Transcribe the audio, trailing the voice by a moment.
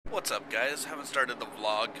What's up, guys? Haven't started the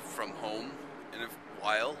vlog from home in a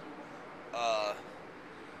while.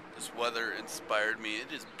 This weather inspired me.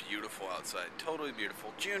 It is beautiful outside, totally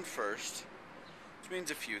beautiful. June 1st, which means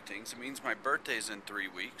a few things. It means my birthday's in 3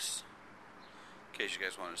 weeks. In case you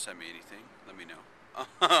guys want to send me anything, let me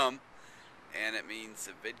know. And it means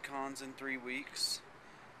the VidCon's in 3 weeks,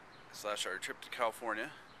 / our trip to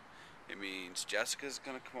California. It means Jessica's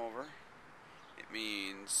gonna come over. It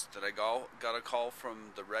means that I got a call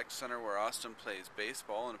from the rec center where Austin plays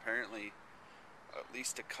baseball, and apparently at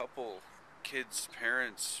least a couple kids'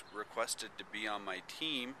 parents requested to be on my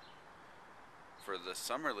team for the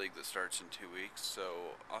summer league that starts in 2 weeks.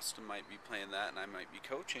 So Austin might be playing that and I might be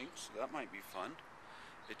coaching, so that might be fun.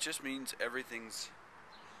 It just means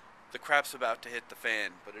the crap's about to hit the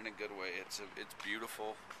fan, but in a good way. It's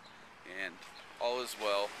beautiful and all is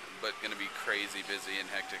well, but gonna be crazy busy and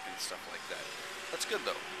hectic and stuff like that. That's good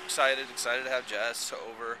though. Excited to have Jess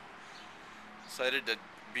over. Excited to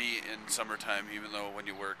be in summertime, even though when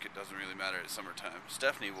you work it doesn't really matter at summertime.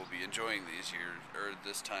 Stephanie will be enjoying these years, or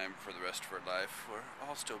this time for the rest of her life, where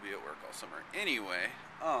I'll still be at work all summer. Anyway,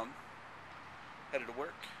 headed to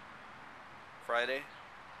work. Friday,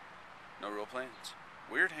 no real plans.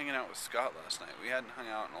 Weird hanging out with Scott last night. We hadn't hung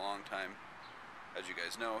out in a long time. As you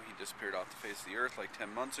guys know, he disappeared off the face of the earth like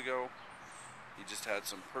 10 months ago. He just had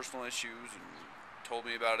some personal issues and told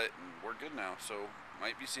me about it, and we're good now, so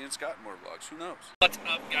might be seeing Scott in more vlogs. Who knows? What's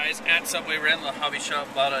up, guys? At Subway Rental Hobby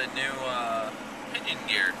Shop, bought a new pinion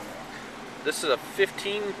gear. This is a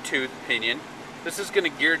 15-tooth pinion. This is going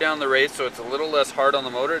to gear down the race so it's a little less hard on the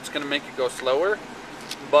motor. It's going to make it go slower,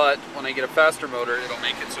 but when I get a faster motor, it'll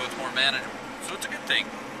make it so it's more manageable. So it's a good thing,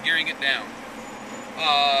 gearing it down.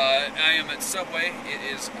 I am at Subway.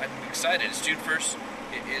 I'm excited. It's June 1st.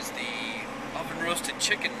 It is the oven roasted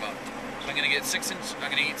chicken month. I'm gonna get 6 inches. I'm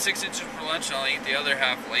gonna eat 6 inches for lunch, and I'll eat the other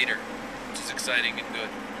half later, which is exciting and good.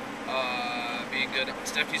 Being good.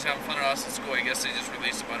 Stephanie's having fun at Austin School. I guess they just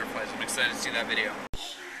released the butterflies. I'm excited to see that video.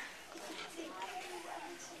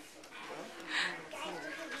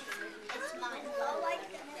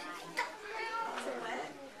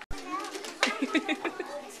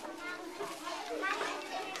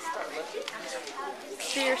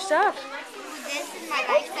 Do your stuff. This is my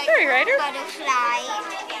life cycle. Sorry, Ryder. Butterfly,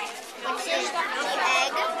 which is the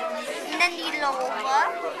egg, and then the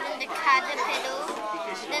larva, then the caterpillar,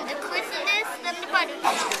 then the chrysalis, then the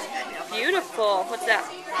butterfly. Beautiful. What's that?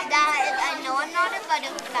 I know I'm not a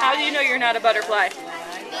butterfly. How do you know you're not a butterfly?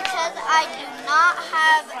 Because I do not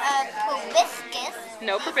have a proboscis.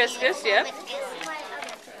 No proboscis, yeah.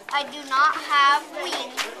 I do not have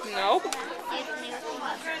wings. Nope.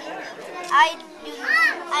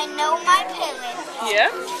 I know my parents. Yeah?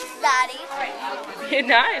 Daddy.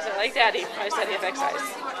 Nice. I like Daddy. I study FX size.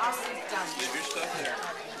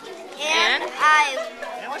 And I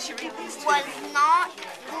was not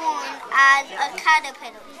born as a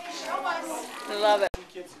caterpillar. Love it.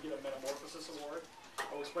 Kids to get a Metamorphosis Award.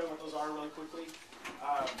 I'll explain what those are really quickly.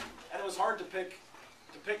 And it was hard to pick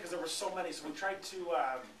because there were so many. So we tried to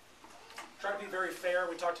be very fair.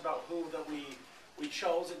 We talked about who that we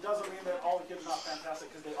chose. It doesn't mean that all the kids are not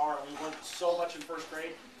fantastic, because they are. We learned so much in first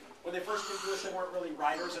grade. When they first came to us, they weren't really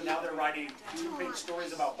writers, and now they're writing 2 big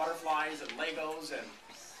stories about butterflies and Legos, and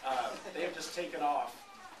they have just taken off.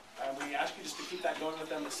 And we ask you just to keep that going with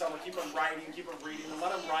them this summer. Keep them writing, keep them reading, and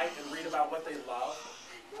let them write and read about what they love.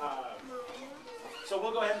 So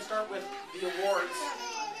we'll go ahead and start with the awards.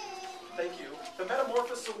 Thank you. The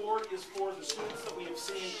Metamorphosis Award is for the students that we have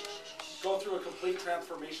seen go through a complete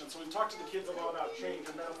transformation. So we've talked to the kids a lot about change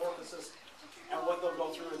and metamorphosis and what they'll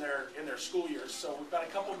go through in their school years. So we've got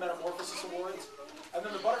a couple of Metamorphosis Awards. And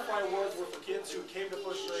then the Butterfly Awards were for kids who came to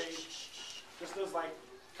first grade just as kind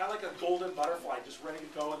of like a golden butterfly, just ready to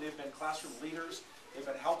go. And they've been classroom leaders, they've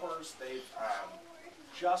been helpers, they've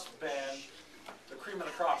just been the cream of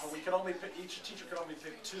the crop. And we can only pick, each teacher can only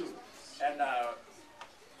pick 2. And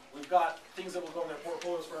we've got things that will go in their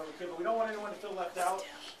portfolios for every kid, but we don't want anyone to feel left out.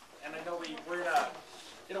 And I know we're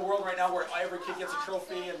in a world right now where every kid gets a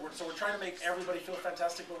trophy, and so we're trying to make everybody feel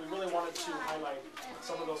fantastic, but we really wanted to highlight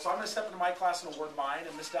some of those. So I'm going to step into my class and award mine,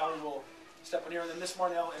 and Miss Dowling will step in here, and then Miss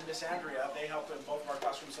Marnell and Miss Andrea, they help in both of our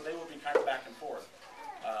classrooms, so they will be kind of back and forth.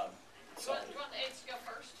 Do you want the 8s to go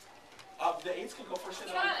first? The 8s can go first.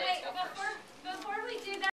 Before we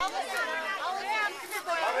do that.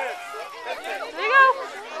 There you go.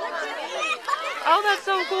 Oh, that's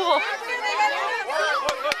so cool.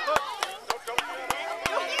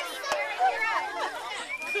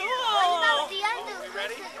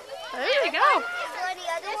 There you go.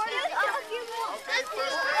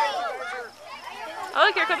 Oh,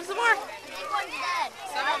 look, here comes some more.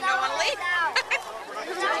 Some of them don't want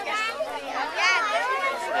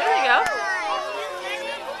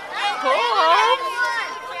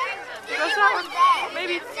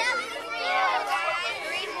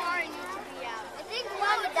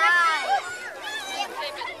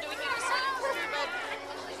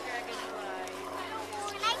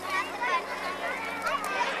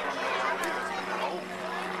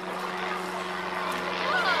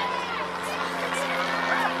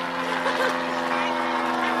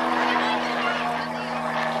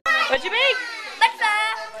What'd you make?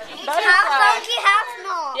 Butterfly. Butterfly. Half funky, half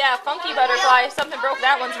small. Yeah, funky butterfly. Something broke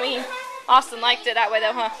that one's wing. Austin liked it that way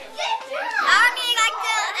though, huh? I only like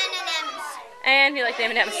the M&Ms. And he liked the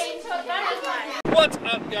M&Ms. What's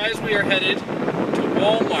up, guys? We are headed to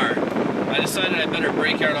Walmart. I decided I better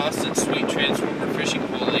break out Austin's sweet Transformer fishing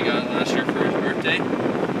pole that he got last year for his birthday,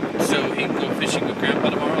 so he can go fishing with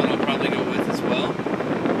Grandpa tomorrow, and I'll probably go with as well.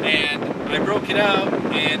 And I broke it out,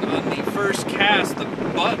 and on the first cast, the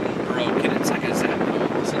button broke, and it's like a zap pole.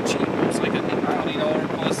 It wasn't cheap. It was like a $20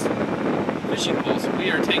 plus fishing pole. So we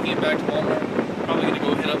are taking it back to Walmart. Probably going to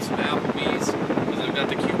go hit up some Applebee's, because they've got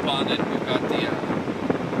the coupon and we've got the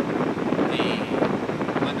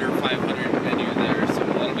under 500 menu there, so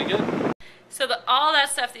that'll be good. So all that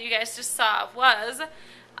stuff that you guys just saw was,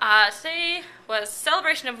 today was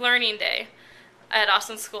Celebration of Learning Day at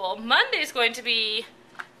Austin's school. Monday's going to be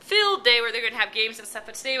field day where they're going to have games and stuff,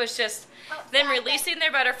 but today was just them releasing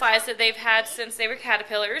their butterflies that they've had since they were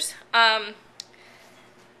caterpillars. Them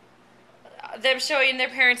showing their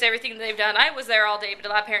parents everything that they've done. I was there all day, but a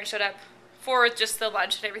lot of parents showed up for just the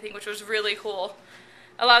lunch and everything, which was really cool.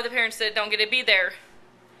 A lot of the parents that don't get to be there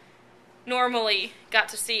normally got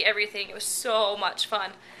to see everything. It was so much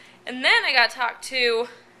fun. And then I got to talk to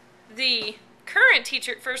the current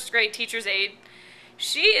teacher, first grade teacher's aide.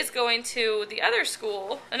 She is going to the other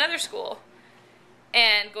school, another school,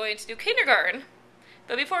 and going to do kindergarten.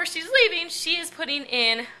 But before she's leaving, she is putting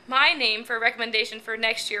in my name for a recommendation for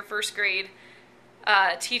next year first grade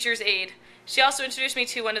teacher's aide. She also introduced me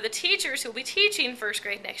to one of the teachers who will be teaching first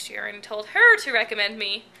grade next year and told her to recommend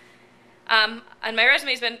me. And my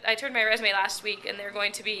resume's been, I turned my resume last week, and they're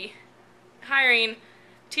going to be hiring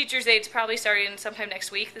teacher's aides probably starting sometime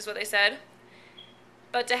next week, is what they said.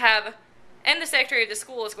 But to have, and the secretary of the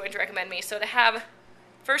school is going to recommend me, so to have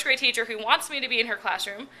first grade teacher who wants me to be in her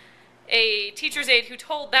classroom, a teacher's aide who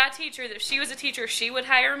told that teacher that if she was a teacher, she would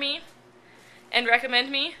hire me and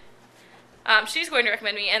recommend me. She's going to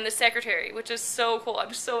recommend me, and the secretary, which is so cool.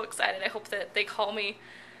 I'm so excited. I hope that they call me.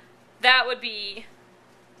 That would be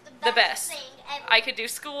the best. I could do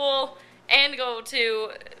school and go to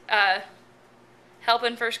help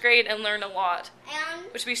in first grade and learn a lot,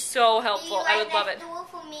 which would be so helpful. I would love it.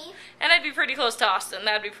 For me? And I'd be pretty close to Austin.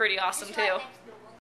 That would be pretty awesome too.